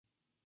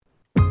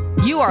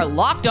You are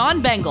Locked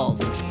On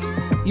Bengals,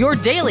 your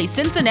daily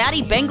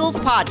Cincinnati Bengals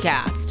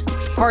podcast.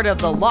 Part of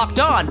the Locked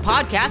On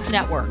Podcast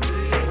Network,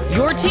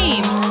 your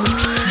team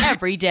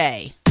every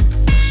day.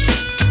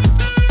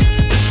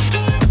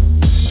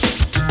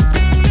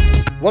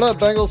 What up,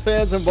 Bengals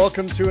fans, and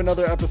welcome to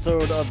another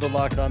episode of the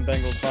Locked On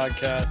Bengals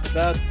podcast.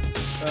 That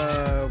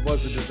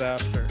was a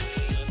disaster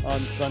on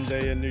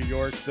Sunday in New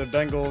York. The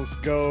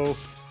Bengals go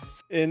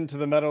into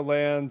the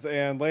Meadowlands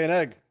and lay an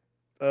egg,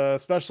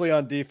 especially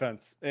on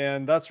defense.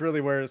 And that's really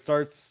where it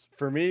starts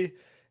for me,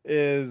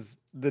 is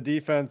the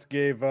defense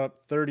gave up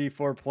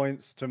 34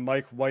 points to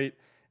Mike White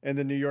and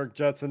the New York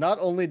Jets. And not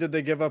only did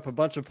they give up a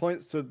bunch of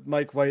points to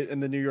Mike White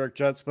and the New York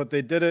Jets, but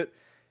they did it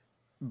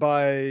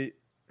by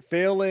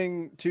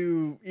failing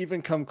to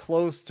even come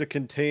close to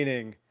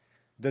containing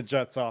the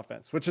Jets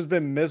offense, which has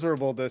been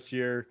miserable this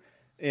year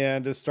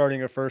and is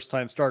starting a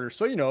first-time starter.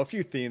 So, a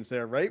few themes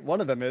there, right? One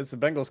of them is the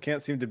Bengals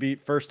can't seem to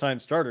beat first-time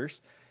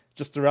starters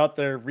just throughout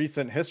their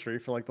recent history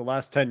for like the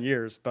last 10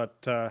 years,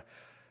 but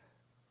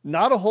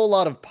not a whole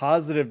lot of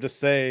positive to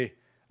say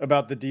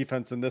about the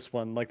defense in this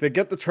one. Like, they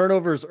get the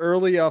turnovers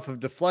early off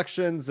of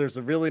deflections. There's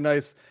a really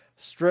nice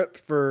strip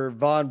for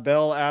Von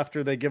Bell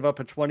after they give up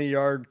a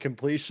 20-yard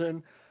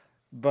completion.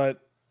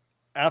 But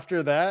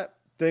after that,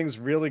 things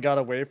really got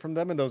away from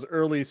them, and those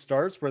early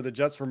starts where the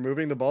Jets were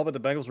moving the ball, but the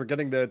Bengals were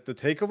getting the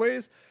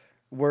takeaways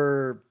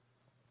were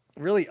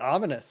really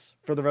ominous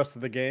for the rest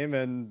of the game,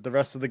 and the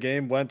rest of the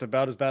game went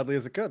about as badly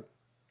as it could.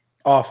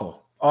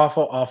 Awful.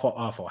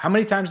 How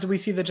many times did we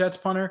see the Jets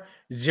punter?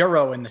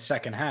 0 in the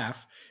second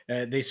half.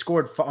 They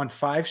scored on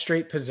 5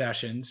 straight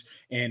possessions,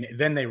 and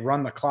then they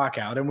run the clock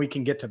out, and we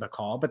can get to the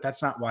call, but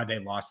that's not why they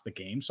lost the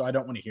game, so I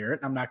don't want to hear it.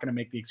 I'm not going to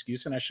make the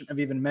excuse, and I shouldn't have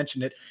even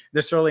mentioned it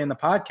this early in the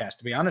podcast,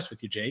 to be honest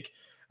with you, Jake.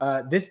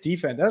 This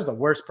defense, that was the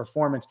worst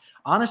performance.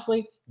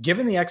 Honestly,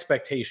 given the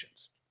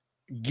expectations,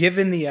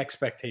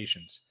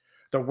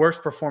 the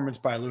worst performance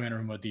by Lou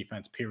Anarumo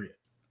defense, period.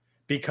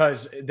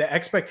 Because the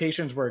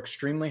expectations were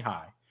extremely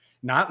high.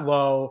 Not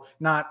low,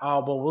 not,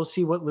 oh, well, we'll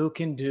see what Lou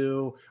can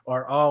do,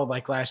 or, oh,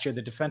 like last year,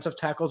 the defensive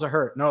tackles are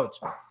hurt. No, it's,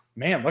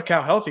 man, look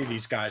how healthy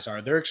these guys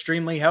are. They're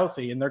extremely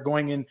healthy, and they're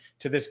going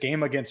into this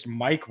game against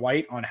Mike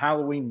White on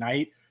Halloween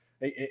night,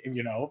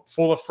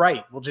 full of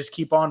fright. We'll just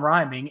keep on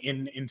rhyming.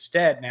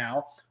 Instead,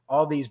 now,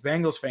 all these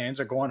Bengals fans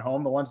are going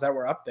home, the ones that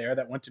were up there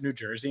that went to New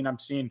Jersey, and I'm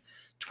seeing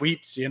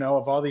tweets,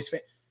 of all these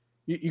fans.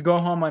 You go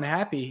home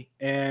unhappy,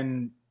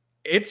 and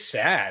it's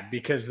sad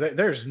because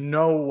there's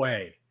no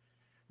way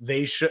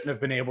they shouldn't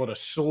have been able to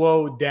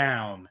slow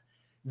down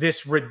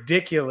this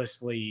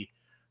ridiculously,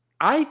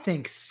 I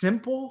think,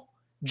 simple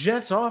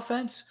Jets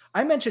offense.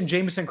 I mentioned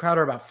Jamison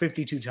Crowder about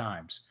 52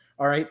 times.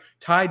 All right.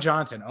 Ty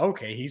Johnson.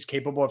 Okay. He's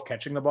capable of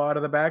catching the ball out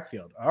of the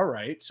backfield. All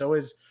right. So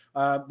is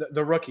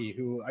the rookie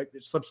who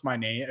it slips my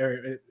name,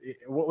 or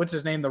what's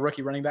his name? The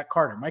rookie running back,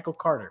 Michael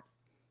Carter.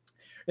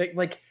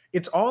 Like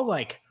it's all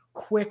like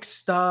quick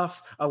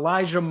stuff.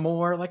 Elijah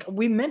Moore. Like,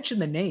 we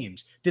mentioned the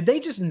names. Did they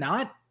just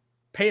not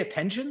pay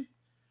attention?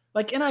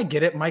 Like, and I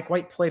get it, Mike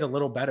White played a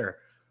little better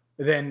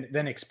than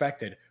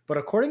expected. But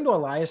according to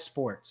Elias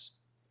Sports,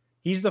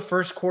 he's the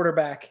first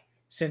quarterback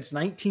since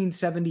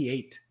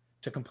 1978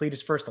 to complete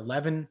his first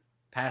 11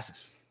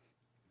 passes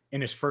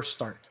in his first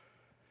start.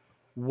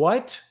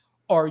 What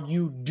are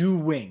you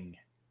doing?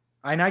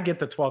 And I get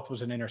the 12th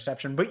was an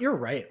interception, but you're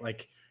right.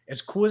 Like,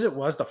 as cool as it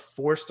was to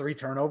force 3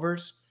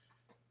 turnovers,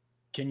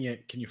 can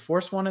you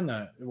force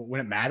one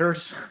when it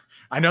matters?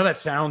 I know that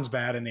sounds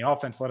bad, and the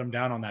offense let him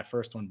down on that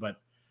first one, but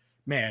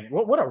man,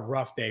 what a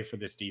rough day for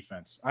this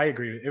defense. I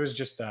agree. It was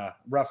just a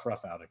rough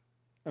outing.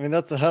 I mean,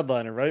 that's the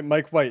headliner, right?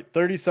 Mike White,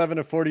 37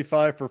 of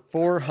 45 for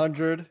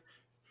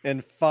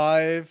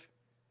 405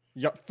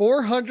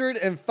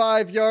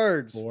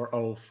 yards.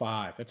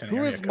 405. That's an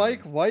Who is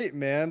Mike White,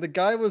 man? The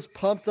guy was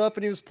pumped up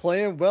and he was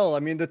playing well. I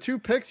mean, the 2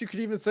 picks you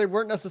could even say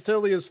weren't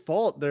necessarily his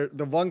fault.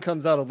 The one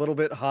comes out a little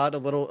bit hot,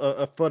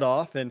 a foot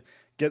off, and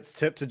gets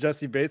tipped to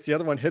Jesse Bates. The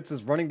other one hits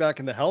his running back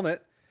in the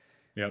helmet.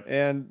 Yep.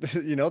 And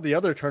the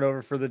other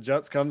turnover for the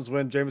Jets comes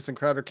when Jamison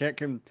Crowder can't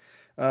contain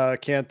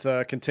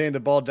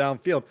the ball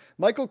downfield.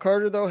 Michael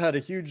Carter, though, had a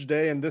huge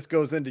day, and this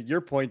goes into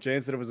your point,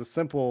 James, that it was a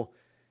simple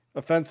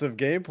offensive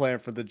game plan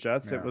for the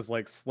Jets. Yeah. It was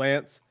like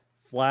slants,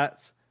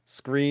 flats,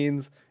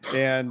 screens,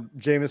 and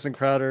Jamison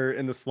Crowder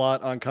in the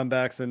slot on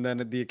comebacks, and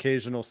then the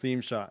occasional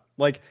seam shot.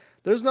 Like,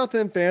 there's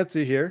nothing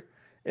fancy here.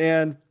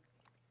 And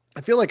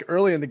I feel like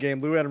early in the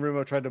game, Lou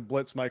Anarumo tried to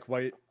blitz Mike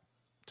White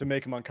to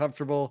make him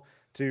uncomfortable,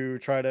 to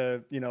try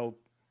to,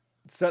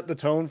 set the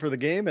tone for the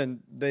game, and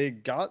they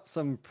got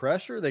some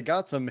pressure. They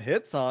got some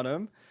hits on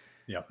him.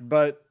 Yeah.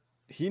 But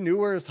he knew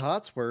where his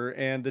hots were,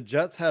 and the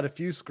Jets had a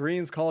few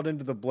screens called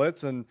into the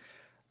blitz, and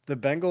the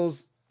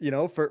Bengals,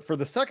 for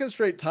the second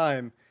straight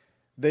time,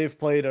 they've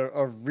played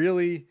a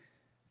really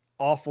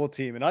awful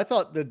team. And I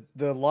thought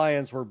the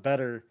Lions were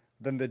better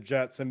than the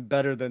Jets and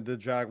better than the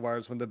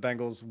Jaguars when the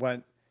Bengals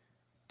went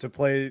to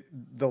play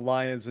the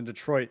Lions in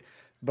Detroit.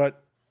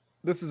 But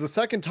this is the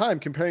second time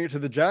comparing it to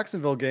the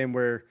Jacksonville game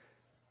where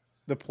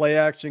the play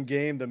action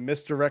game, the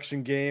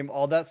misdirection game,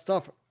 all that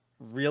stuff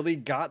really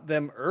got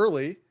them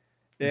early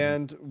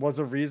and was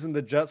a reason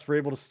the Jets were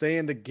able to stay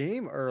in the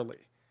game early.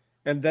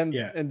 And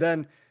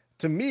then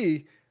to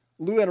me,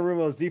 Lou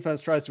Anarumo's defense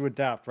tries to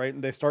adapt, right?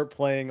 And they start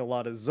playing a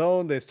lot of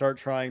zone. They start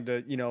trying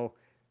to,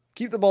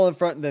 keep the ball in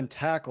front and then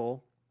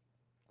tackle.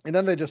 And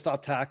then they just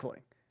stop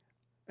tackling.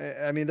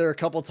 I mean, there are a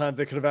couple times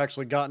they could have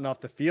actually gotten off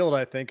the field.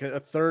 I think a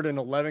 3rd and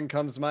 11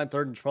 comes to mind,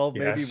 3rd and 12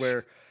 maybe,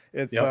 where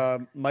it's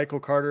Michael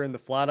Carter in the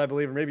flat, I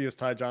believe, or maybe it was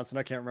Ty Johnson.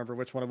 I can't remember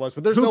which one it was,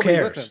 but there's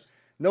nobody with him.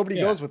 Nobody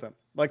goes with him.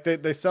 Like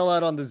they sell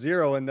out on the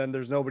 0 and then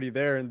there's nobody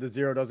there and the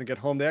 0 doesn't get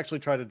home. They actually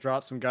try to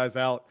drop some guys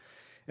out.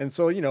 And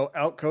so,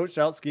 out coached,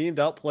 out schemed,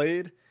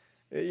 outplayed,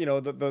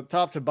 the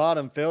top to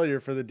bottom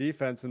failure for the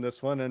defense in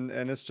this one.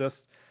 And it's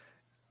just,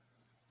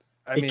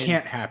 it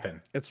can't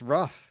happen. It's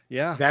rough.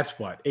 Yeah. That's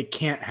what it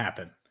can't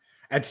happen.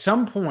 At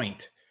some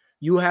point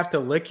you have to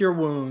lick your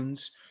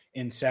wounds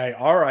and say,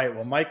 all right,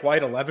 well, Mike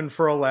White, 11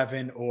 for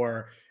 11,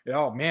 or,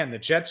 oh man, the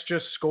Jets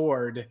just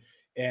scored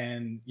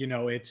and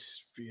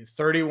it's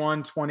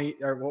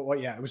 31-20 or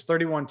what? Yeah, it was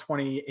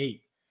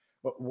 31-28.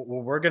 Well,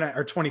 we're going to,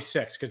 or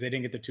 26, because they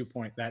didn't get the 2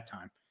 point that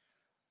time.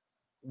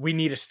 We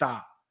need to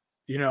stop.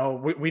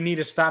 We need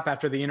to stop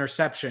after the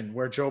interception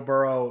where Joe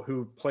Burrow,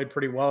 who played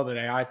pretty well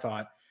today, I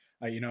thought,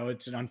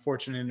 it's an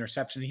unfortunate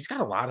interception. He's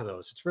got a lot of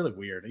those. It's really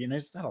weird.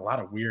 He's got a lot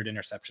of weird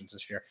interceptions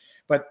this year,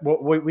 but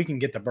we can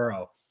get to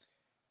Burrow.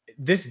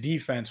 This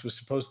defense was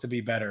supposed to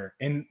be better,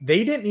 and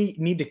they didn't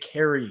need to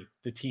carry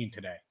the team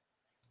today.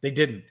 They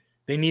didn't.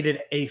 They needed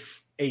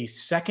a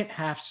second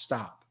half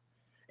stop.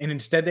 And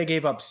instead they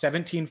gave up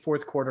 17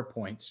 fourth quarter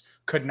points,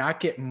 could not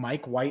get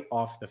Mike White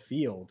off the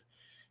field.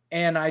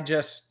 And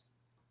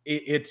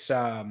it's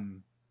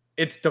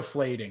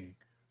deflating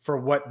for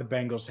what the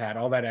Bengals had,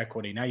 all that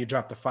equity. Now you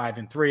drop to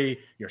 5-3,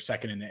 you're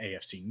second in the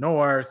AFC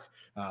North.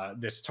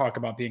 This talk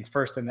about being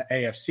first in the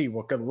AFC,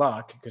 well, good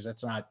luck, because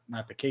that's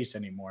not the case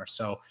anymore.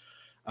 So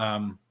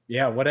what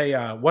a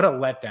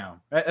letdown.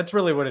 That's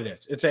really what it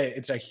is.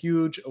 It's a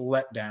huge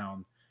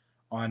letdown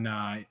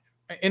on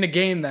in a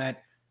game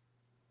that,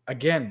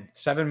 again,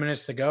 7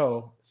 minutes to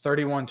go,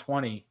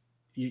 31-20,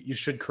 you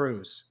should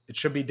cruise. It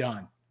should be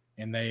done.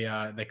 And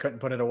they couldn't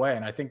put it away.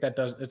 And I think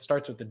it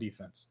starts with the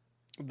defense.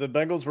 The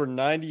Bengals were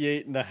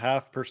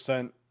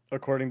 98.5%,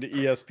 according to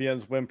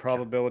ESPN's win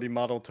probability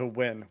model, to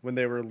win when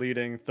they were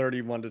leading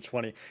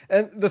 31-20.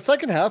 And the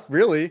second half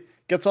really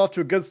gets off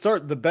to a good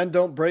start. The bend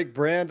don't break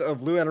brand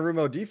of Lou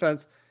Anarumo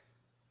defense,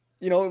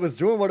 it was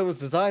doing what it was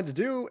designed to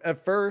do.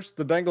 At first,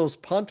 the Bengals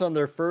punt on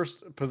their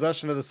first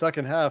possession of the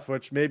second half,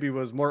 which maybe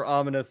was more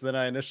ominous than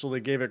I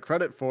initially gave it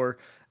credit for,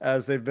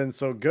 as they've been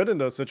so good in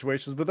those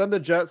situations. But then the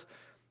Jets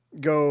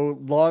go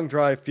long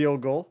drive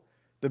field goal.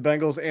 The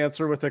Bengals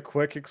answer with a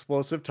quick,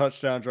 explosive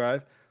touchdown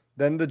drive.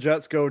 Then the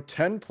Jets go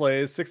 10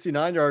 plays,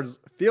 69 yards,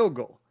 field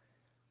goal.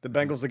 The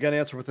Bengals again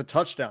answer with a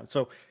touchdown.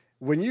 So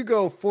when you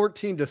go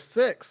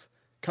 14-6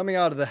 coming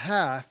out of the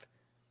half,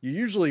 you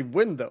usually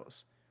win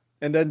those.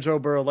 And then Joe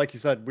Burrow, like you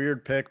said,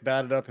 weird pick,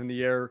 batted up in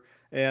the air.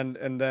 And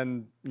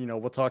then,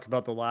 we'll talk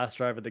about the last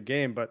drive of the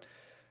game,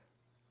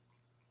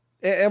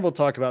 and we'll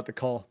talk about the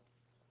call,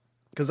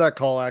 because that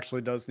call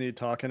actually does need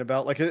talking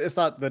about. Like, it's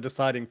not the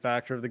deciding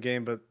factor of the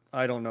game, but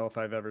I don't know if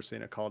I've ever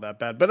seen a call that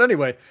bad. But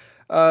anyway,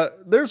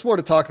 there's more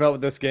to talk about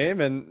with this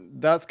game,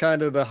 and that's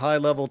kind of the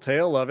high-level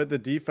tale of it. The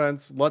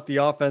defense let the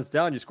offense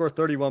down. You score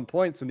 31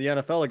 points in the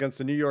NFL against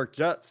the New York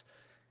Jets.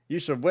 You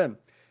should win.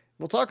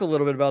 We'll talk a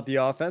little bit about the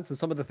offense and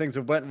some of the things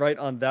that went right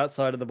on that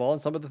side of the ball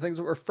and some of the things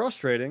that were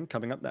frustrating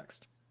coming up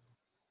next.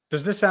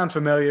 Does this sound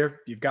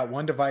familiar? You've got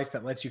one device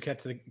that lets you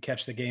catch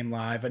the game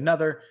live,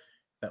 another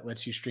that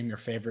lets you stream your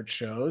favorite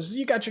shows.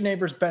 You got your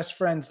neighbor's best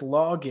friend's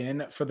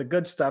login for the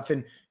good stuff,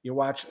 and you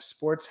watch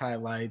sports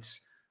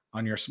highlights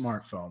on your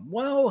smartphone.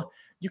 Well,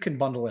 you can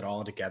bundle it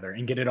all together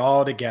and get it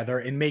all together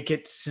and make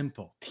it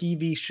simple.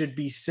 TV should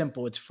be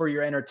simple. It's for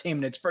your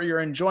entertainment. It's for your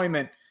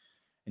enjoyment.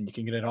 And you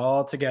can get it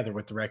all together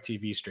with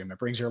DirecTV Stream. It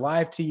brings your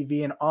live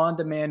TV and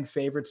on-demand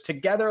favorites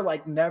together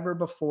like never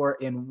before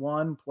in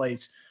one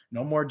place.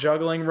 No more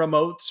juggling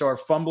remotes or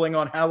fumbling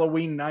on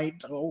Halloween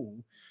night. Oh,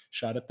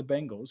 shot at the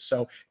Bengals.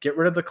 So get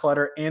rid of the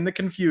clutter and the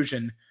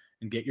confusion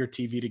and get your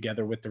TV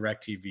together with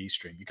DirecTV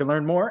Stream. You can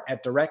learn more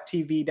at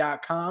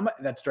directtv.com.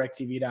 That's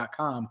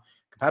directtv.com.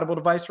 Compatible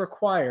device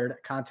required.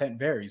 Content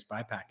varies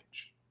by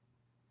package.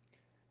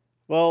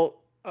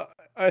 Well,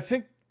 I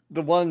think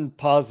the one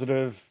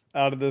positive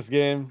out of this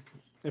game,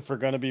 if we're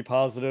going to be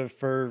positive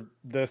for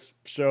this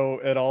show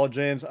at all,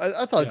 James,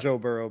 I thought Joe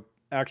Burrow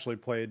actually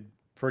played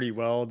pretty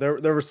well. There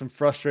were some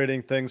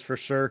frustrating things for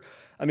sure.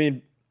 I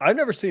mean, I've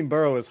never seen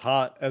Burrow as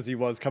hot as he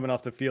was coming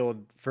off the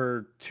field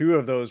for two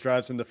of those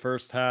drives in the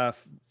first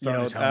half. Threw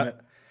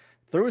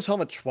his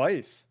helmet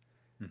twice.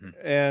 Mm-hmm.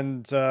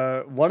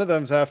 And one of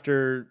them's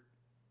after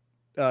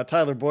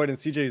Tyler Boyd and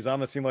CJ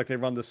Uzomah seemed like they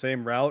run the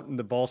same route and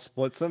the ball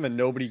splits them and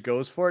nobody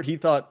goes for it. He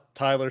thought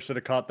Tyler should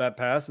have caught that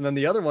pass. And then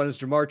the other one is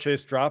Jamar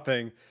Chase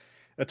dropping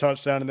a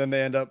touchdown, and then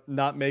they end up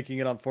not making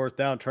it on fourth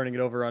down, turning it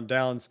over on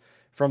downs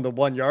from the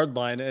 1 yard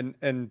line.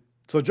 And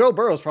so Joe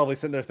Burrow's probably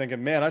sitting there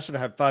thinking, man, I should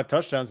have had 5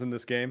 touchdowns in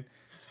this game.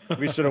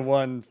 we should have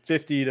won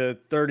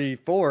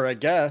 50-34, I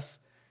guess,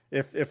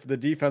 if the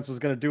defense was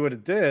going to do what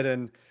it did.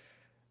 And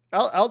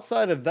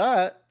outside of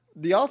that,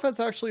 the offense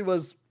actually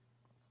was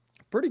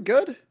pretty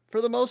good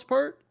for the most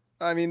part.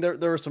 I mean, there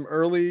were some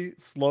early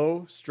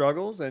slow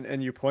struggles,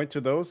 and you point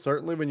to those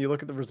certainly when you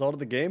look at the result of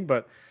the game,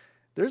 but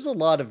there's a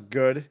lot of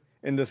good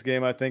in this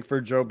game, I think, for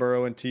Joe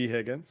Burrow and T.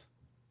 Higgins.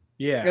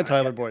 Yeah. And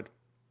Tyler Boyd.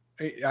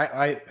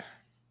 I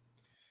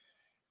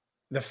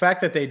the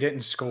fact that they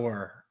didn't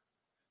score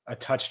a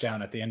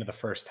touchdown at the end of the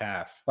first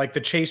half, like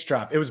the chase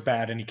drop, it was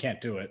bad and he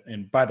can't do it.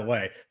 And by the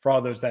way, for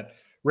all those that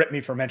rip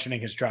me for mentioning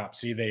his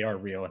drops, see, they are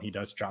real and he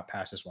does drop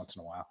passes once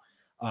in a while.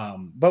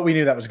 But we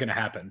knew that was going to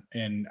happen.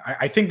 And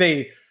I think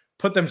they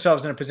put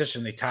themselves in a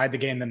position. They tied the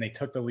game, then they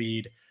took the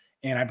lead.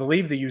 And I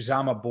believe the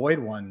Uzama Boyd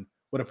one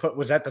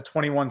was at the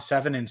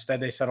 21-7. Instead,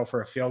 they settled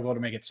for a field goal to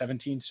make it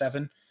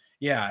 17-7.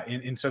 Yeah.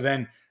 And so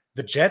then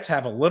the Jets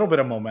have a little bit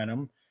of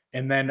momentum.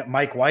 And then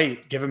Mike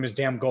White, give him his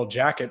damn gold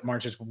jacket,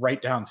 marches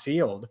right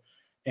downfield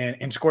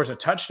and scores a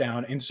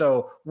touchdown. And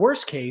so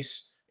worst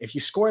case, if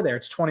you score there,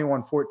 it's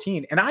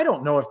 21-14. And I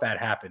don't know if that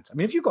happens. I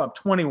mean, if you go up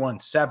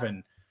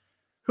 21-7,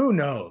 who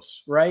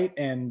knows, right?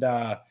 And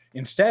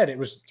instead, it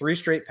was 3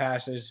 straight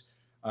passes,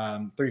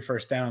 3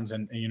 first downs,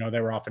 and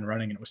they were off and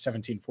running, and it was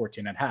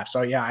 17-14 at half.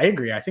 So, yeah, I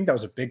agree. I think that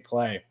was a big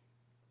play.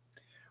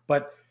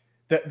 But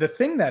the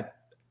thing that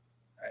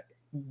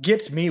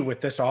gets me with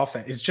this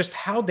offense is just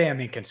how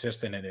damn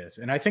inconsistent it is.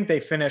 And I think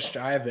they finished,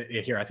 I have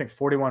it here, I think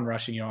 41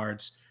 rushing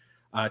yards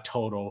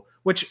total,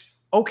 which,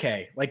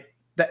 okay, like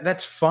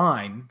that's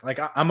fine. Like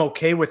I'm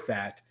okay with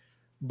that.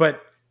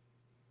 But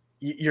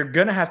you're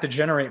going to have to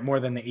generate more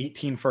than the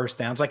 18 first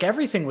downs. Like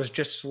everything was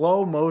just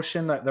slow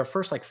motion. Their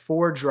first like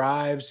 4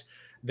 drives,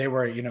 they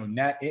were,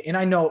 net. And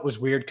I know it was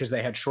weird because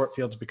they had short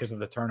fields because of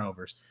the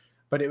turnovers,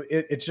 but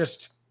it's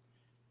just,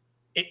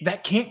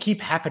 that can't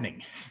keep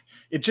happening.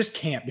 It just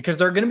can't, because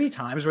there are going to be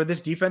times where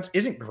this defense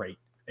isn't great.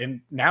 And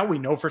now we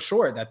know for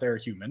sure that they're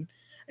human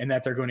and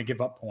that they're going to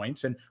give up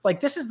points. And like,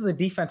 this is the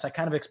defense I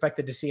kind of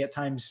expected to see at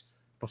times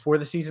before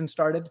the season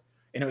started.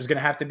 And it was going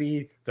to have to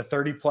be the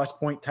 30-plus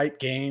point type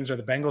games, or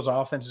the Bengals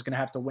offense is going to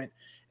have to win.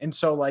 And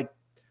so, like,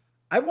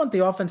 I want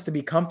the offense to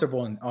be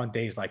comfortable on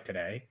days like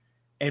today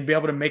and be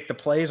able to make the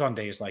plays on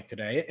days like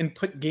today and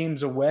put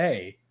games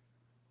away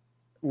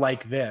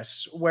like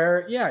this,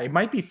 where, yeah, it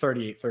might be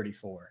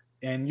 38-34.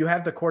 And you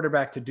have the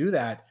quarterback to do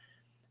that.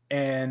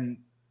 And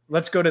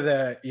let's go to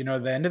the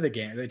end of the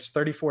game. It's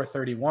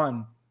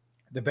 34-31.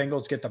 The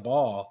Bengals get the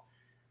ball.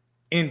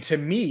 And to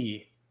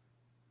me,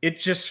 it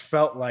just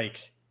felt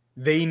like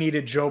they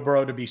needed Joe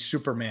Burrow to be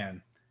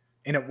Superman.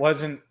 And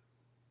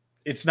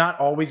it's not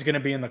always going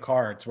to be in the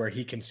cards where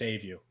he can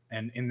save you.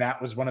 And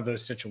that was one of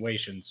those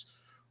situations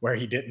where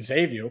he didn't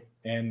save you.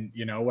 And,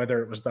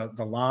 whether it was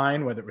the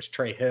line, whether it was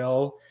Trey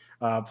Hill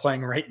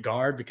playing right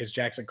guard because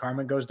Jackson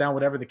Carman goes down,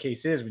 whatever the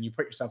case is, when you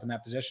put yourself in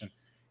that position,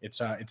 it's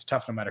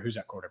tough no matter who's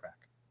at quarterback.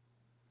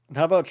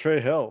 How about Trey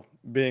Hill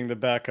being the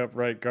backup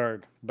right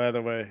guard, by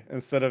the way,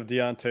 instead of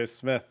Deontay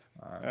Smith?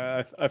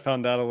 I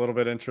found that a little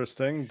bit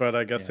interesting, but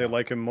I guess they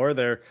like him more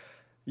there.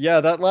 Yeah,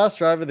 that last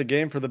drive of the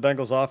game for the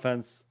Bengals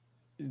offense,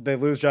 they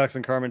lose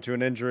Jackson Carman to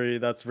an injury.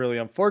 That's really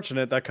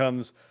unfortunate. That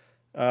comes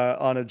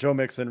on a Joe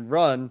Mixon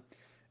run.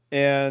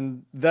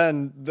 And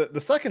then the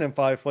 2nd and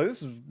 5 play,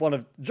 this is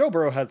Joe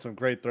Burrow had some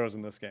great throws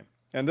in this game.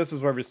 And this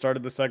is where we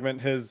started the segment.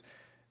 His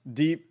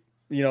deep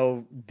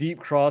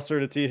crosser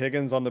to T.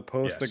 Higgins on the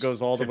post that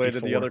goes all the 54. Way to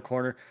the other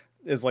corner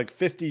is like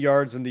 50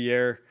 yards in the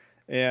air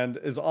and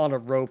is on a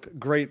rope.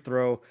 Great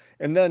throw.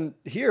 And then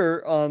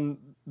here on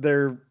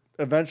their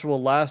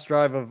eventual last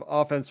drive of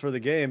offense for the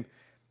game,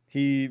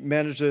 he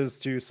manages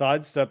to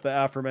sidestep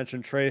the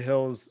aforementioned Trey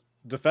Hill's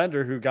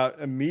defender, who got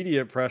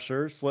immediate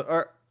pressure.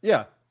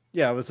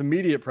 It was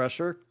immediate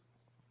pressure.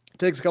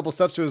 Takes a couple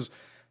steps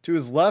to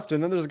his left,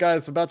 and then there's a guy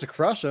that's about to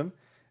crush him,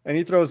 and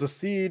he throws a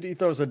seed. He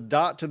throws a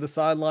dot to the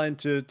sideline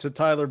to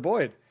Tyler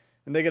Boyd,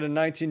 and they get a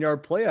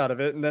 19-yard play out of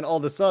it. And then all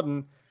of a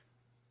sudden,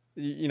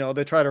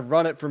 they try to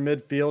run it from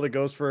midfield. It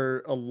goes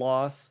for a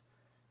loss,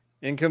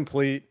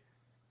 incomplete,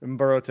 and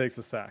Burrow takes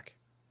a sack.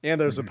 And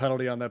there's a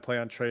penalty on that play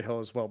on Trey Hill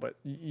as well. But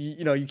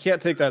you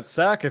can't take that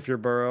sack if you're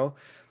Burrow,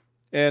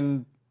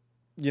 and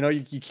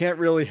you can't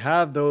really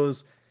have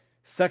those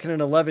 2nd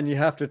and 11. You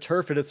have to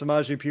turf it at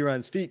Samaje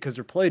Perine's feet because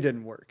your play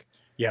didn't work.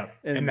 Yeah,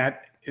 and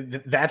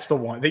that's the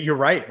one that you're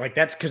right. Like,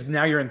 that's because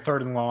now you're in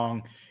 3rd and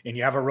long, and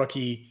you have a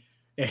rookie,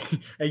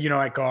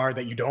 at guard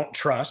that you don't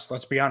trust.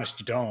 Let's be honest,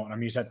 you don't. I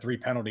mean, he's had 3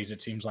 penalties,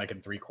 it seems like,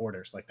 in 3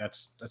 quarters. Like,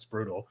 that's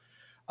brutal.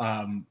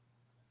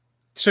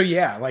 So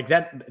yeah, like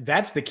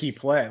that's the key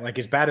play. Like,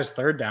 as bad as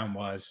 3rd down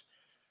was,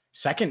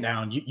 2nd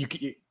down, you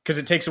because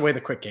it takes away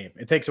the quick game.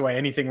 It takes away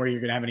anything where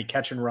you're going to have any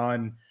catch and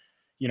run,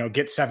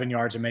 get 7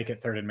 yards and make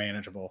it 3rd and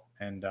manageable.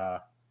 And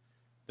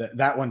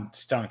that one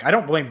stunk. I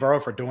don't blame Burrow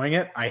for doing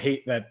it. I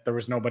hate that there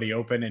was nobody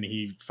open and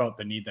he felt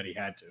the need that he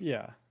had to.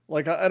 Yeah.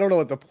 Like, I don't know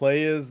what the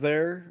play is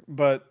there,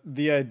 but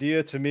the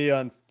idea to me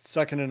on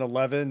 2nd and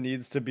 11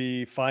 needs to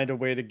be find a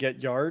way to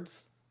get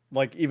yards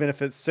like even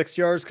if it's 6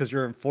 yards, because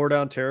you're in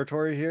 4-down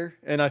territory here.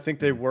 And I think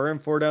they were in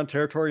 4-down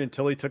territory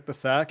until he took the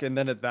sack. And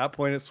then at that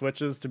point, it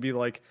switches to be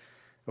like,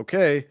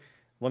 okay,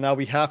 well, now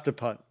we have to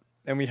punt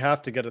and we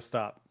have to get a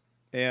stop.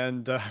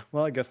 And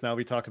well, I guess now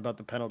we talk about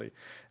the penalty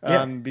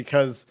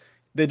because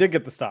they did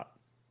get the stop.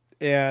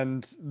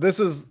 And this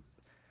is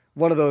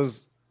one of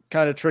those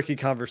kind of tricky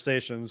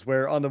conversations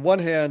where on the one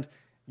hand,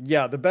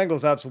 yeah, the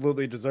Bengals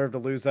absolutely deserve to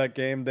lose that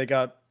game. They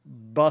got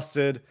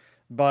busted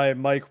by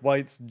Mike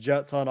White's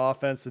Jets on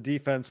offense. The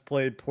defense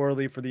played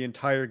poorly for the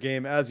entire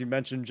game. As you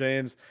mentioned,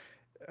 James,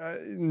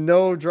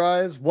 no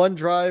drives. One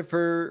drive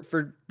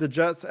for the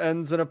Jets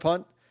ends in a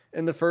punt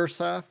in the first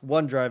half.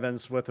 One drive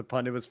ends with a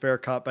punt. It was fair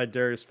caught by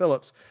Darius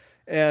Phillips.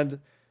 And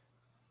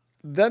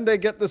then they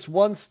get this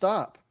one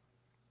stop.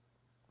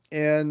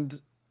 And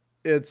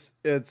it's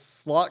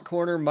slot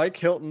corner Mike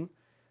Hilton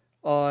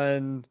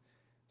on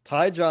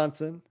Ty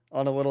Johnson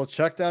on a little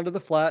check down to the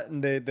flat,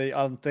 and they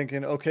I'm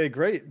thinking, okay,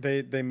 great.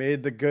 They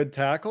made the good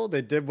tackle.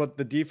 They did what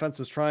the defense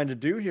was trying to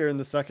do here in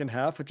the second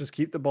half, which is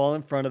keep the ball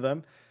in front of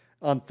them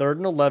on 3rd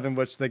and 11,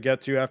 which they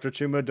get to after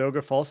Chuma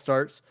Edoga false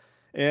starts,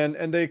 and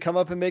they come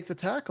up and make the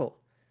tackle,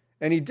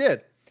 and he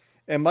did.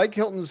 And Mike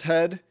Hilton's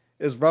head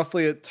is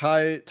roughly at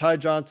Ty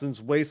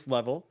Johnson's waist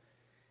level,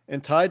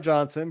 and Ty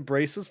Johnson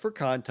braces for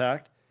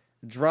contact,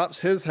 drops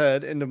his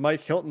head into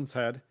Mike Hilton's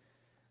head,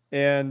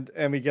 and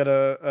we get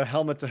a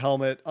helmet to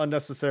helmet,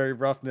 unnecessary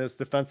roughness,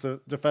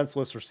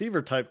 defenseless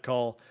receiver type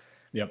call.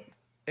 Yep.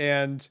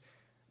 And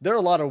there are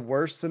a lot of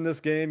worsts in this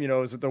game. You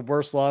know, is it the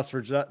worst loss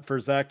for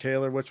Zac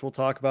Taylor, which we'll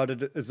talk about?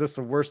 Is this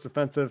the worst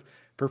defensive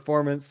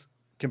performance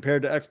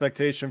compared to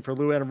expectation for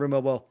Lou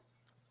Anarumo? Well,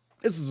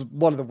 this is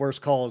one of the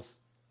worst calls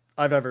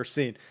I've ever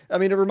seen. I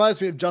mean, it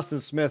reminds me of Justin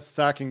Smith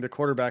sacking the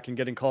quarterback and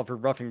getting called for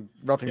roughing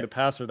the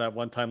passer that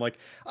one time. Like,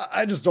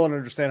 I just don't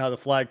understand how the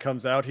flag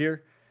comes out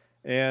here.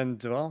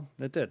 And, well,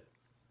 it did.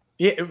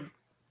 Yeah,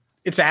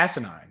 it's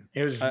asinine.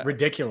 It was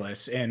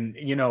ridiculous. And,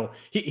 you know,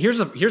 here's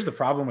the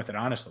problem with it,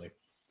 honestly.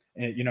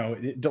 And, you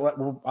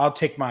know, I'll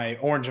take my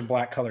orange and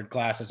black colored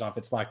glasses off.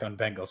 It's Locked On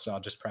Bengals, so I'll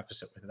just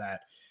preface it with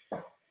that.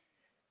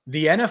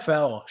 The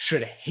NFL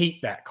should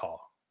hate that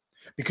call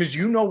because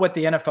you know what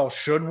the NFL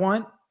should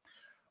want?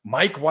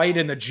 Mike White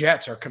and the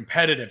Jets are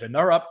competitive, and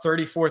they're up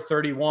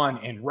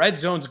 34-31, and red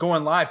zone's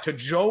going live to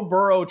Joe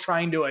Burrow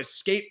trying to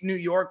escape New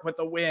York with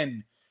a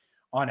win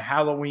on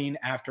Halloween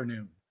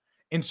afternoon.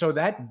 And so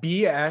that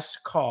BS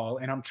call,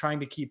 and I'm trying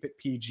to keep it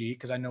PG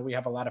because I know we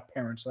have a lot of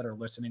parents that are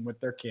listening with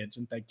their kids,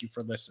 and thank you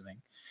for listening,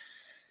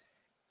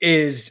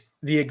 is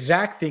the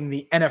exact thing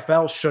the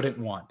NFL shouldn't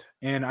want.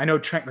 And I know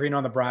Trent Green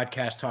on the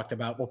broadcast talked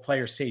about, well,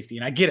 player safety,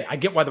 and I get it. I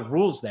get why the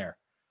rule's there.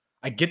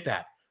 I get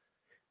that.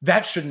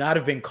 That should not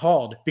have been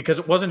called because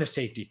it wasn't a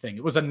safety thing.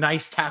 It was a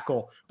nice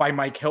tackle by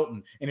Mike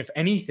Hilton. And if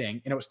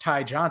anything, and it was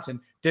Ty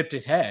Johnson, dipped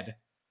his head,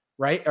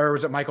 right? Or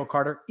was it Michael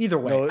Carter? Either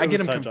way, no, I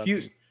get him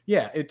confused. Johnson.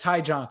 Yeah,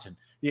 Ty Johnson.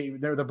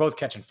 They're both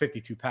catching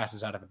 52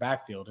 passes out of the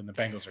backfield, and the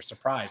Bengals are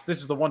surprised. This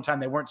is the one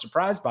time they weren't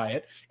surprised by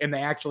it, and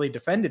they actually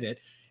defended it.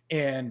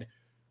 And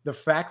the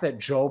fact that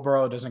Joe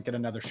Burrow doesn't get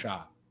another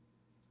shot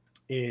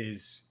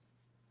is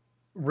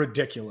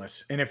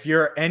ridiculous. And if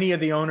you're any of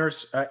the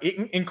owners,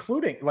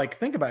 including, like,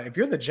 think about it. If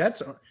you're the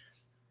Jets,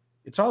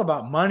 it's all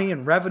about money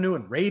and revenue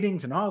and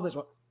ratings and all this.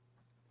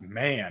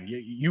 Man,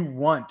 you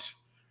want,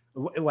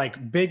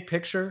 like, big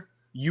picture,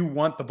 you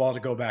want the ball to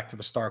go back to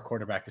the star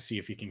quarterback to see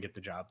if he can get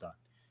the job done.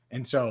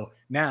 And so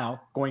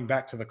now going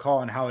back to the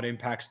call and how it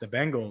impacts the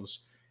Bengals,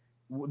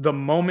 the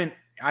moment,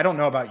 I don't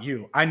know about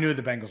you, I knew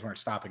the Bengals weren't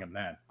stopping him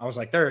then. I was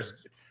like,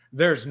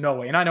 there's no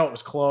way. And I know it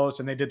was close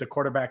and they did the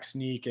quarterback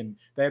sneak and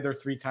they had their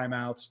 3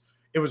 timeouts.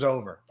 It was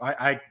over.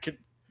 I could,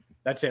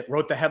 that's it.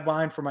 Wrote the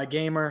headline for my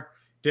gamer,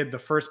 did the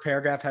first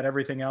paragraph, had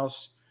everything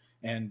else.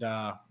 And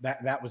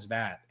that was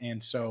that.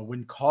 And so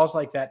when calls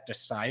like that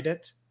decide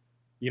it,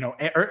 you know,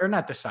 or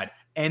not decide,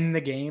 end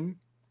the game,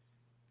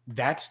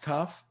 that's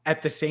tough.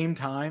 At the same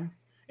time,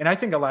 and I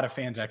think a lot of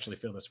fans actually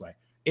feel this way,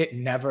 it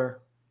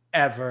never,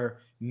 ever,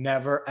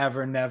 never,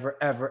 ever, never,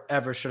 ever,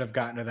 ever should have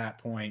gotten to that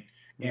point.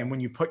 And when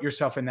you put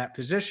yourself in that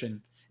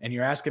position and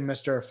you're asking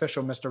Mr.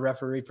 Official, Mr.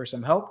 Referee for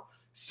some help,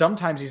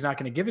 sometimes he's not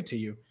going to give it to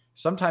you.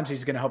 Sometimes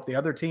he's going to help the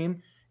other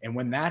team. And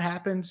when that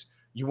happens,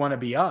 you want to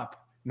be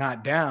up,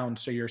 not down,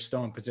 so you're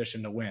still in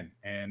position to win.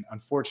 And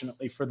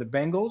unfortunately for the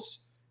Bengals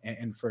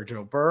and for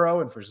Joe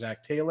Burrow and for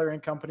Zac Taylor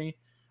and company,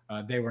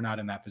 they were not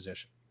in that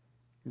position.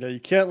 Yeah,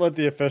 you can't let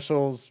the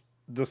officials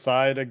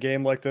decide a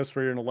game like this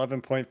where you're an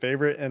 11-point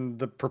favorite and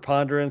the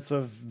preponderance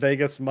of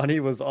Vegas money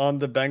was on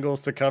the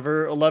Bengals to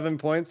cover 11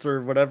 points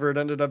or whatever it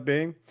ended up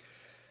being.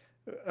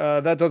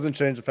 That doesn't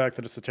change the fact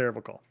that it's a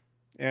terrible call.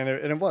 And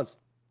it was.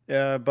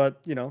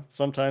 But, you know,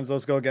 sometimes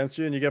those go against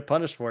you and you get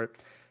punished for it.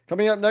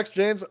 Coming up next,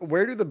 James,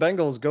 where do the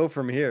Bengals go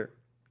from here?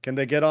 Can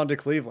they get on to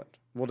Cleveland?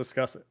 We'll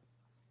discuss it.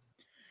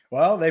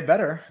 Well, they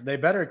better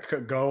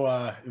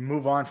go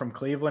move on from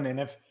Cleveland. And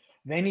if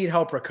they need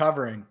help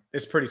recovering,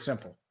 it's pretty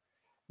simple.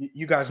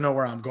 You guys know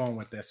where I'm going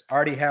with this.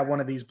 Already had one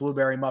of these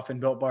blueberry muffin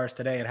Built Bars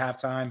today at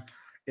halftime.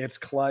 It's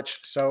clutch.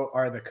 So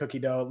are the cookie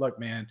dough. Look,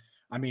 man,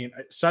 I mean,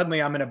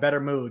 suddenly I'm in a better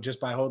mood just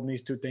by holding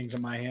these two things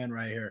in my hand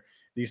right here.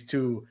 These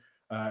two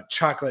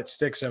chocolate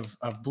sticks of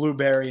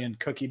blueberry and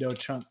cookie dough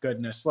chunk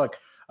goodness. Look,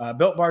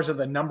 Built Bars are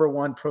the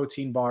 #1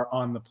 protein bar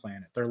on the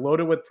planet. They're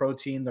loaded with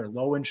protein. They're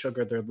low in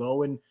sugar. They're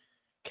low in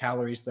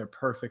calories. They're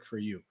perfect for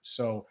you.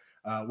 So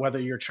whether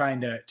you're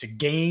trying to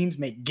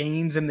make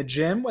gains in the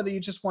gym, whether you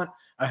just want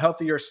a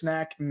healthier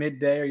snack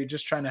midday, or you're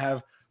just trying to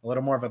have a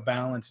little more of a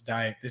balanced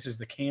diet, this is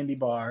the candy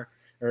bar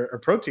or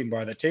protein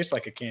bar that tastes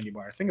like a candy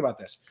bar. Think about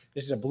this.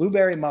 This is a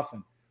blueberry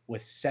muffin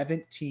with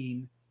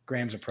 17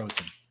 grams of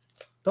protein.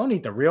 Don't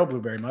eat the real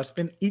blueberry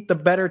muffin. Eat the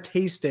better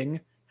tasting,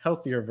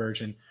 healthier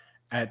version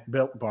at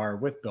Built Bar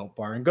with Built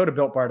Bar. And go to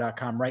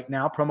BuiltBar.com right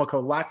now. Promo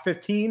code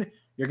LOCK15.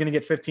 You're going to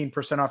get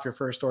 15% off your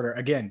first order.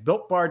 Again,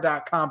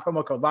 BuiltBar.com,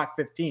 promo code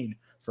LOCK15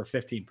 for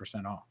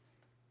 15% off.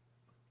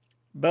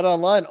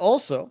 BetOnline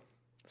also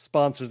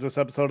sponsors this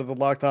episode of the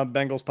Locked On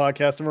Bengals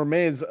podcast and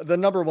remains the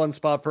 #1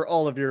 spot for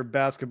all of your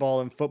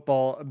basketball and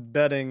football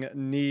betting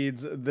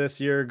needs this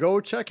year. Go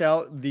check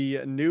out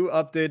the new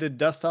updated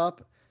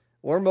desktop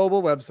or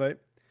mobile website.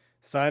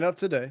 Sign up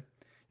today.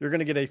 You're going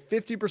to get a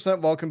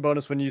 50% welcome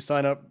bonus when you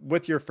sign up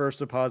with your first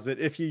deposit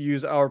if you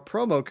use our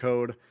promo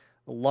code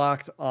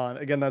Locked On.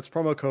 Again, that's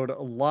promo code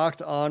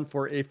Locked On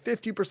for a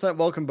 50%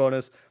 welcome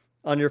bonus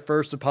on your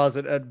first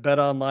deposit at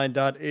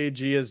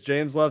betonline.ag. As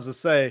James loves to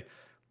say,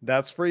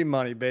 that's free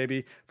money,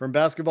 baby. From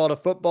basketball to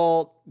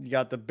football, you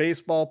got the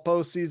baseball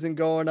postseason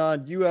going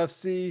on,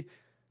 UFC.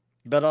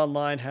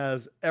 BetOnline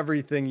has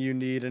everything you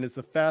need, and it's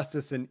the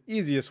fastest and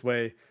easiest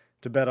way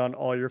to bet on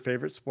all your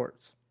favorite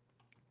sports.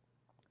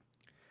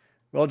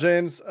 Well,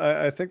 James,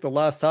 I think the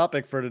last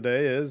topic for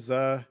today is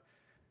how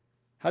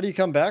do you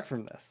come back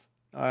from this?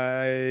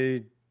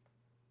 I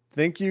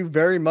think you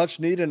very much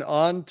need an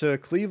on to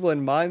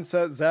Cleveland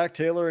mindset. Zac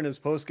Taylor in his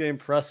post-game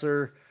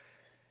presser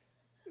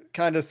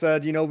kind of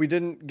said, we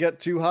didn't get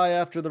too high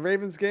after the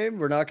Ravens game.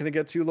 We're not going to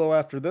get too low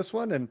after this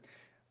one. And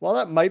while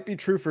that might be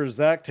true for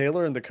Zac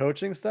Taylor and the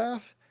coaching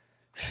staff,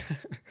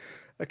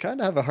 I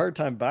kind of have a hard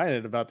time buying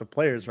it about the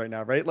players right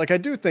now, right? Like, I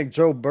do think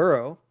Joe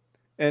Burrow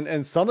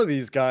and some of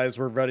these guys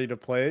were ready to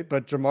play,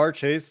 but Jamar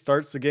Chase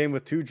starts the game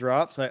with 2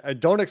 drops. I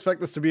don't expect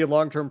this to be a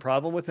long-term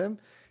problem with him,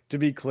 to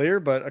be clear,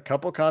 but a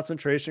couple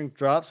concentration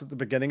drops at the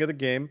beginning of the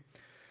game.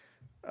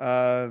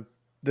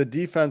 The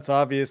defense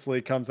obviously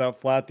comes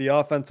out flat. The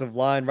offensive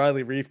line,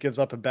 Riley Reif gives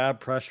up a bad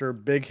pressure,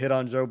 big hit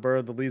on Joe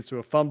Burrow that leads to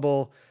a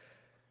fumble.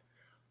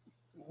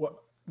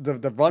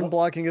 The run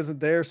blocking isn't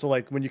there. So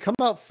like when you come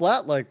out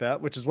flat like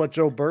that, which is what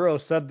Joe Burrow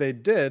said they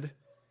did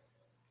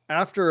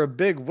after a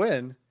big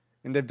win,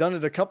 and they've done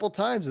it a couple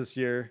times this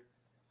year,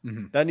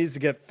 that needs to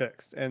get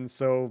fixed. And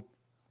so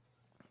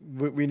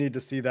we need to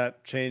see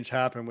that change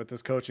happen with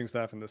this coaching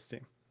staff and this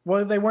team.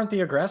 Well, they weren't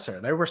the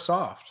aggressor. They were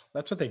soft.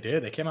 That's what they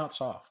did. They came out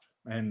soft.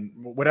 And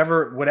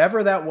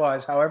whatever that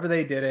was, however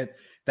they did it,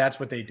 that's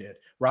what they did.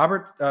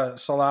 Robert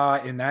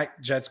Saleh in that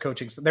Jets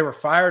coaching, they were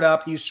fired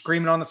up. He was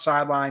screaming on the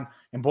sideline,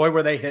 and boy,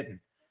 were they hitting.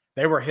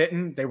 They were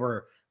hitting. They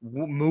were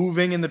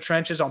moving in the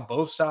trenches on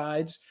both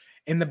sides.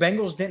 And the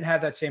Bengals didn't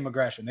have that same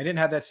aggression. They didn't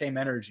have that same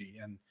energy.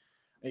 And,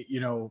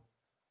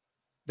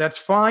 that's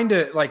fine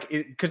to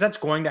because that's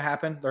going to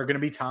happen. There are going to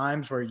be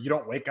times where you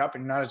don't wake up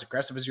and you're not as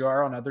aggressive as you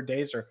are on other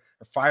days or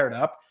fired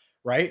up.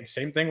 Right.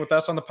 Same thing with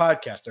us on the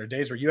podcast. There are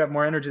days where you have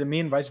more energy than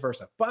me and vice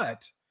versa.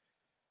 But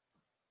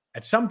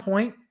at some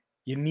point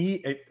you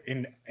need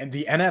in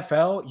the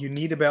NFL, you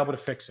need to be able to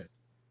fix it.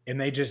 And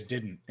they just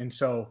didn't. And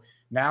so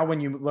now when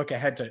you look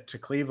ahead to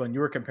Cleveland, you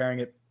were comparing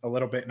it a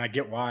little bit, and I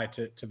get why,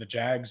 to the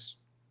Jags,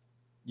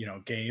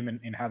 game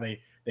and how they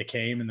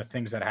came and the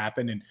things that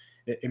happened. And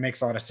it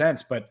makes a lot of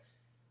sense, but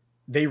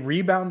they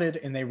rebounded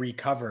and they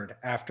recovered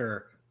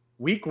after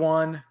week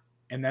 1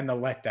 and then the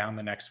letdown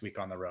the next week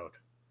on the road.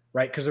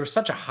 Right. Because there was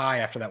such a high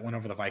after that win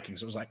over the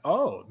Vikings. It was like,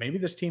 oh, maybe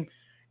this team.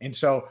 And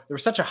so there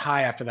was such a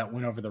high after that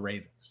win over the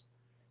Ravens.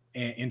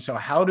 And so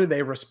how do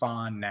they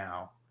respond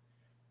now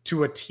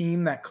to a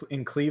team that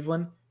in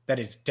Cleveland that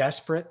is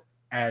desperate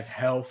as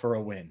hell for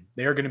a win?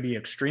 They are going to be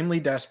extremely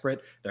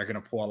desperate. They're going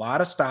to pull a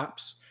lot of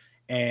stops.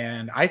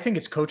 And I think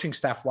it's coaching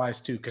staff wise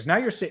too, because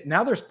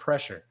now there's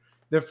pressure.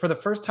 For the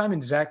first time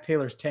in Zac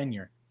Taylor's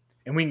tenure,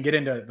 and we can get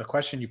into the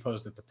question you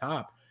posed at the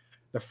top,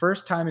 the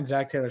first time in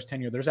Zac Taylor's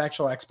tenure, there's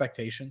actual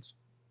expectations,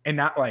 and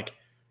not like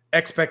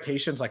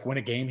expectations like win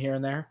a game here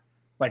and there,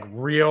 like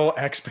real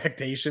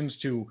expectations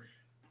to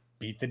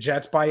beat the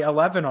Jets by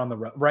 11 on the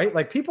road, right?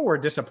 Like people were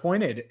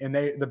disappointed, and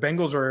the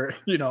Bengals were,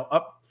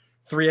 up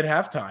 3 at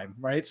halftime,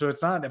 right? So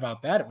it's not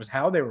about that. It was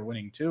how they were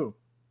winning too.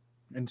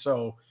 And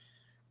so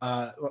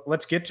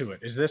let's get to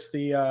it. Is this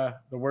the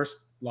worst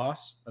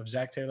loss of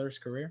Zac Taylor's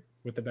career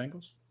with the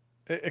Bengals?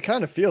 It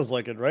kind of feels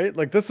like it, right?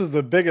 Like this is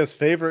the biggest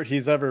favorite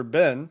he's ever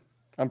been.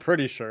 I'm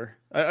pretty sure.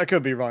 I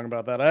could be wrong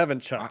about that. I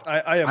haven't checked.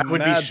 I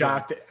would be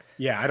shocked.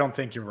 Yeah, I don't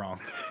think you're wrong.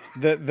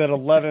 that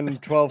 11,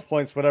 12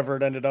 points, whatever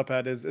it ended up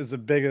at, is the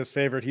biggest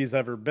favorite he's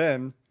ever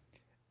been.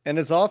 And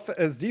his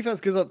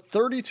defense gives up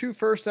 32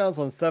 first downs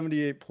on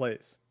 78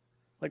 plays.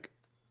 Like,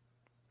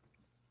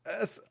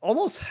 that's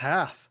almost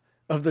half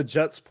of the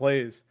Jets'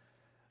 plays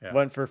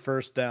went for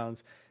first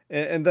downs.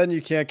 And then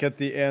you can't get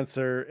the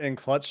answer in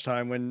clutch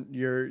time when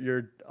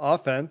your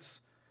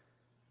offense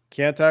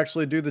can't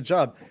actually do the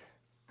job.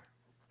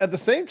 At the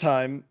same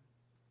time,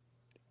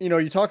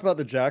 you talk about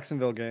the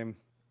Jacksonville game.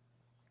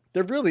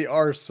 There really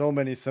are so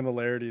many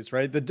similarities,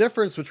 right? The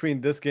difference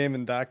between this game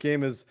and that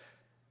game is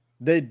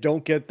they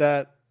don't get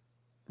that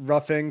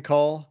roughing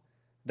call,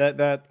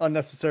 that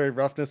unnecessary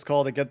roughness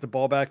call to get the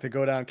ball back, to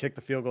go down, kick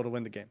the field goal to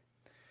win the game.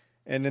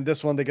 And in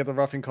this one, they get the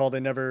roughing call. They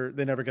never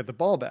get the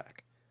ball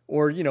back.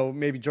 Or,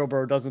 maybe Joe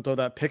Burrow doesn't throw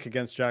that pick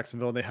against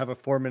Jacksonville, and they have a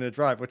 4-minute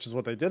drive, which is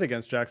what they did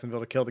against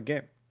Jacksonville to kill the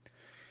game.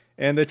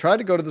 And they tried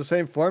to go to the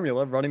same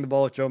formula, running the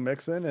ball with Joe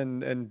Mixon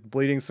and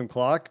bleeding some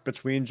clock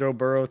between Joe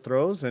Burrow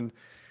throws. And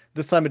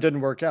this time it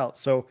didn't work out.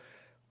 So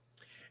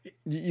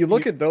you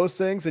look at those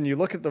things, and you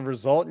look at the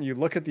result, and you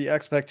look at the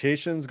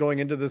expectations going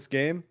into this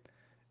game.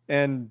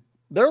 And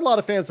there are a lot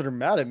of fans that are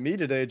mad at me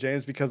today,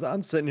 James, because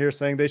I'm sitting here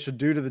saying they should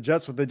do to the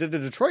Jets what they did to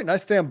Detroit. And I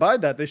stand by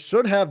that. They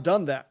should have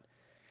done that.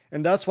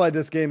 And that's why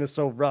this game is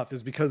so rough,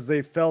 is because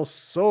they fell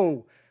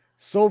so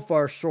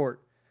far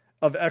short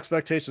of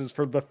expectations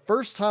for the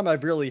first time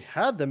I've really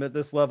had them at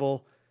this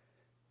level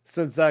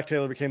since Zac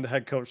Taylor became the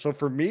head coach. So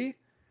for me,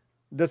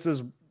 this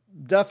is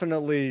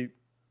definitely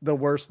the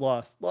worst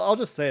loss. Well, I'll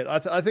just say it.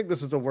 I think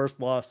this is the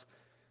worst loss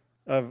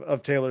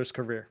of Taylor's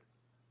career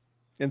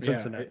in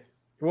Cincinnati.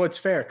 Well, it's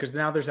fair because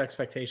now there's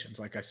expectations,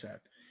 like I said.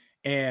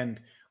 And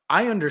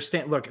I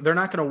understand. Look, they're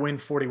not going to win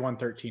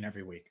 41-13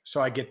 every week.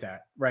 So I get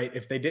that, right?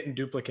 If they didn't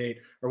duplicate,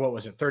 or what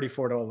was it,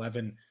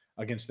 34-11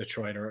 against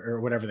Detroit, or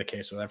whatever the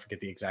case was, I forget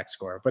the exact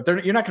score. But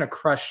you're not going to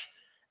crush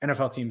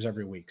NFL teams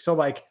every week. So,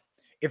 like,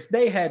 if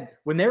they had,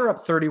 when they were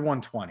up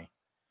 31-20,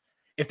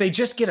 if they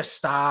just get a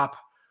stop,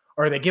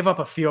 or they give up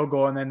a field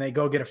goal and then they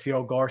go get a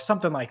field goal or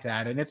something like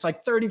that, and it's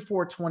like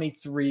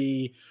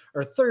 34-23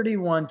 or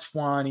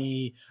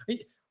 31-20,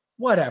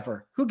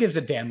 whatever. Who gives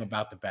a damn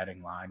about the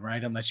betting line,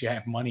 right? Unless you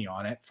have money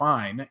on it,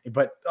 fine.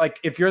 But like,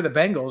 if you're the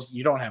Bengals,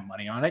 you don't have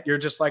money on it. You're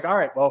just like, all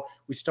right, well,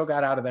 we still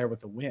got out of there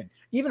with a win.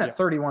 Even at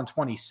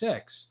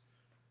 31-26,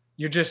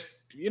 you're just,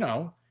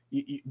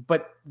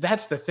 but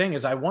that's the thing,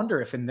 is I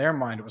wonder if in their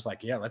mind it was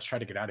like, yeah, let's try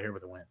to get out of here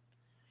with a win.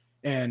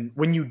 And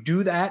when you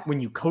do that,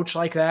 when you coach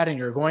like that, and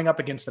you're going up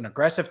against an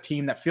aggressive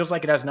team that feels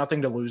like it has nothing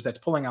to lose, that's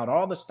pulling out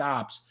all the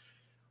stops,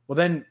 well,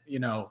 then,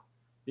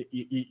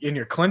 and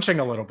you're clinching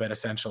a little bit,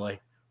 essentially.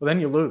 Well,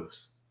 then you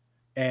lose.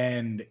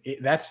 And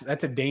that's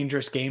a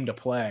dangerous game to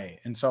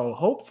play. And so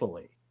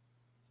hopefully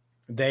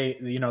they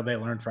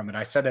learn from it.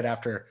 I said it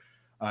after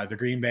the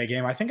Green Bay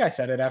game. I think I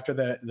said it after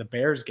the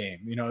Bears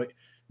game.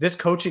 This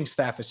coaching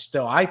staff is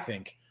still, I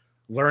think,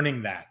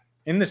 learning that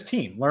in this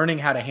team, learning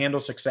how to handle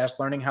success,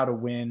 learning how to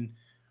win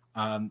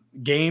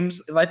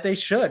games like they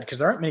should, because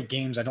there aren't many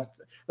games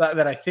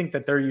that I think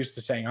that they're used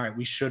to saying, all right,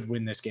 we should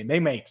win this game. They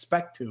may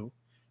expect to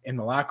in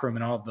the locker room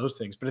and all of those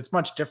things, but it's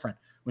much different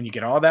when you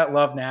get all that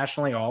love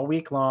nationally all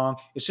week long.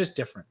 It's just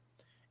different.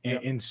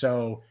 And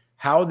so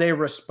how they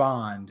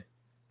respond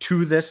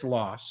to this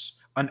loss,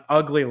 an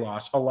ugly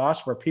loss, a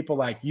loss where people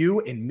like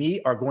you and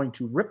me are going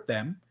to rip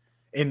them,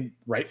 and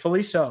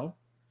rightfully so,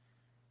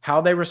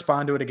 how they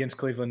respond to it against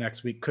Cleveland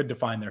next week could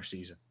define their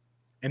season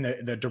and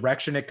the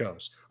direction it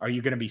goes. Are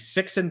you going to be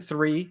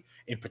 6-3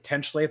 and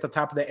potentially at the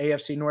top of the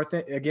AFC North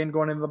again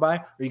going into the bye? Or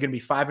are you going to be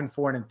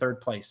 5-4 and in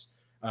third place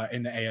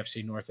in the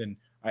AFC North? And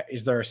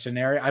is there a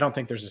scenario? I don't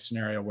think there's a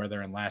scenario where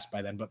they're in last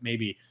by then, but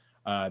maybe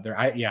I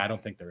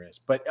don't think there is.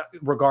 But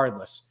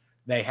regardless,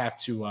 they have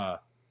to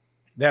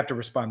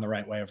respond the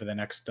right way over the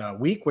next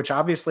week, which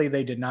obviously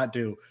they did not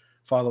do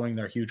following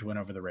their huge win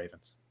over the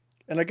Ravens.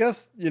 And I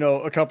guess,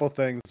 a couple of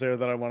things there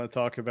that I want to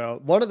talk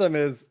about. One of them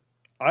is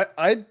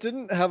I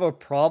didn't have a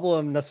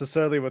problem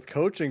necessarily with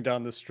coaching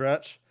down the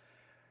stretch.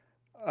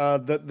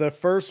 The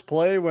first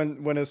play when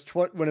it's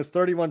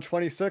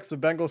 31-26, the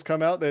Bengals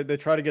come out, they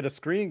try to get a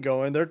screen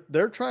going.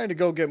 They're trying to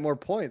go get more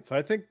points.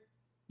 I think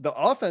the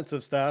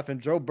offensive staff and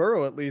Joe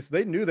Burrow, at least,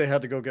 they knew they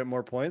had to go get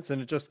more points, and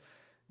it just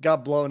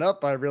got blown up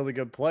by a really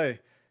good play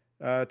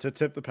to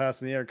tip the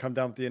pass in the air and come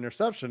down with the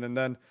interception. And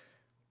then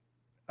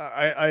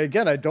I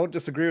don't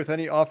disagree with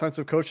any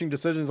offensive coaching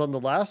decisions on the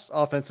last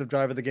offensive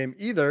drive of the game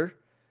either,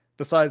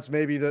 besides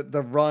maybe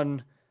the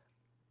run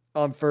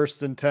on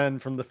 1st and 10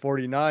 from the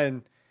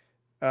 49.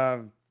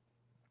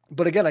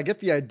 But again, I get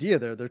the idea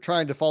there. They're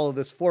trying to follow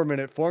this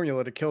 4-minute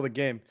formula to kill the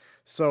game.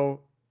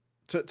 So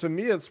to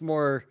me, it's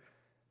more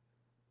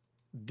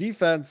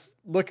defense,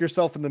 look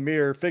yourself in the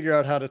mirror, figure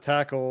out how to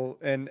tackle,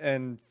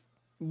 and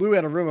Lou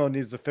Anarumo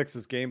needs to fix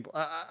his game.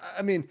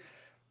 I mean,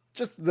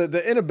 just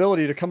the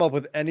inability to come up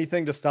with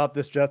anything to stop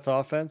this Jets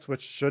offense,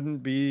 which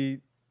shouldn't be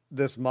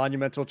this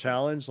monumental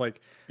challenge.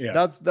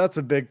 That's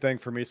a big thing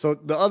for me. So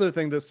the other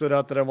thing that stood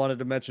out that I wanted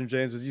to mention,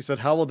 James, is you said,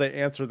 how will they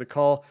answer the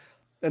call?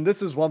 And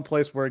this is one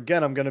place where,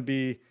 again, I'm going to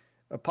be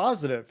a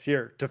positive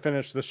here to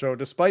finish the show,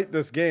 despite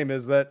this game,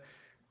 is that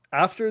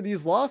after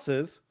these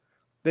losses,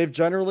 they've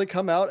generally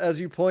come out, as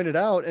you pointed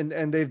out,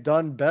 and they've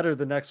done better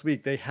the next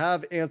week. They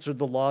have answered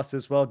the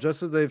losses well,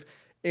 just as they've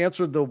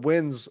answered the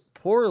wins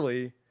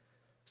poorly.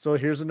 So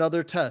here's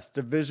another test,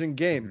 division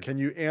game. Can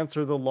you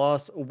answer the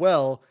loss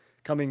well,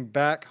 coming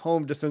back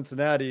home to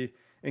Cincinnati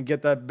and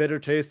get that bitter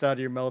taste out of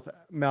your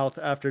mouth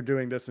after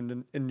doing this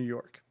in New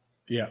York?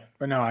 Yeah,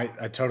 but no, I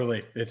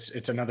totally,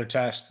 it's another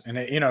test. And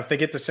if they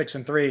get to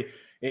 6-3,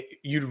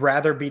 you'd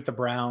rather beat the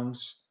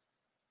Browns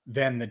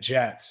than the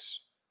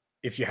Jets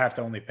if you have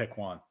to only pick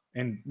one.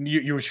 And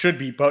you should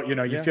beat both,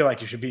 you feel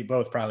like you should beat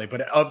both probably,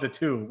 but of the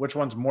two, which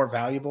one's more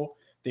valuable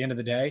at the end of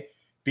the day?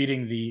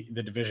 Beating the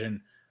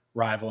division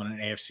rival in an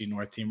AFC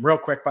North team. Real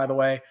quick, by the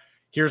way,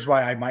 here's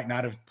why I might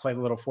not have played a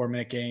little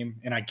 4-minute game.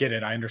 And I get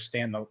it. I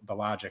understand the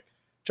logic.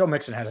 Joe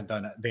Mixon hasn't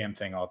done a damn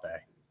thing all day.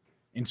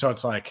 And so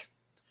it's like,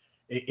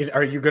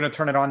 are you going to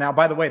turn it on now?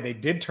 By the way, they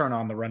did turn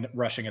on the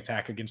rushing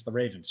attack against the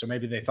Ravens. So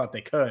maybe they thought they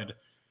could.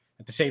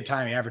 At the same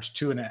time, he averaged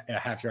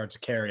 2.5 yards a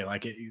carry,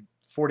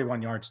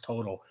 41 yards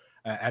total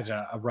as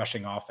a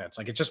rushing offense.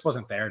 It just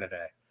wasn't there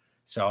today.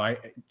 So I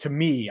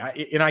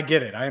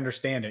get it. I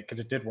understand it because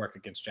it did work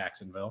against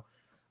Jacksonville.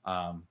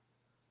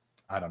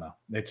 I don't know.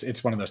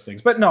 It's one of those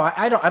things, but no,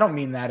 I don't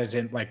mean that as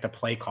in the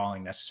play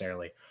calling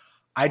necessarily.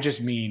 I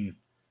just mean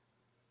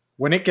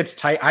when it gets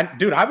tight.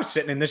 I was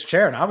sitting in this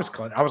chair and I was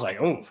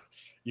like, oh,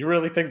 you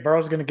really think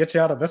Burrow's going to get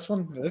you out of this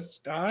one?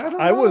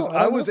 I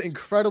was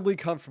incredibly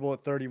comfortable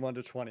at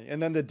 31-20,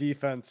 and then the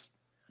defense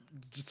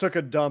just took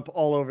a dump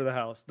all over the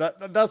house.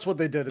 That's what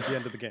they did at the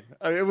end of the game.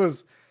 It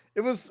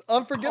was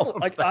unforgivable.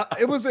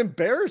 It was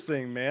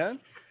embarrassing, man.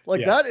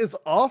 That is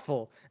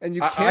awful. And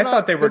you cannot I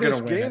thought they were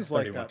finish win games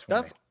like that.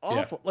 That's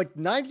awful. Yeah.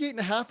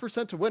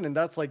 98.5% to win. And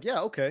that's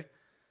okay.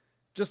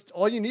 Just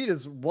all you need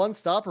is one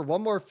stop or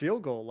one more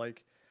field goal.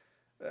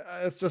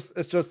 It's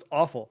just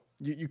awful.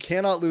 You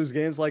cannot lose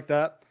games like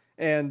that.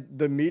 And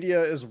the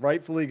media is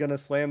rightfully going to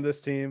slam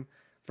this team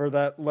for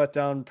that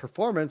letdown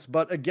performance.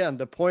 But again,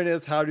 the point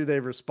is, how do they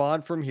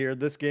respond from here?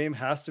 This game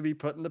has to be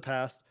put in the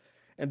past,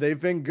 and they've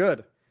been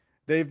good.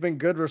 They've been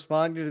good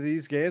responding to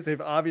these games.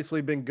 They've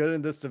obviously been good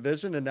in this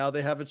division, and now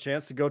they have a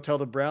chance to go tell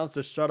the Browns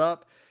to shut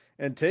up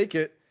and take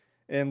it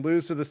and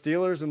lose to the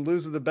Steelers and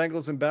lose to the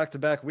Bengals in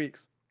back-to-back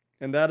weeks.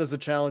 And that is a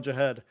challenge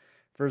ahead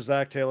for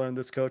Zac Taylor and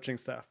this coaching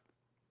staff.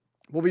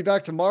 We'll be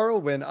back tomorrow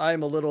when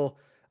I'm a little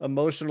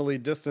emotionally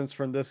distanced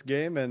from this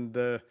game and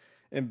the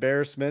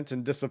embarrassment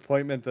and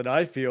disappointment that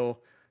I feel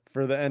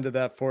for the end of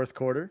that fourth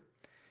quarter.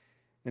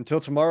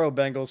 Until tomorrow,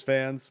 Bengals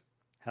fans,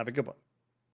 have a good one.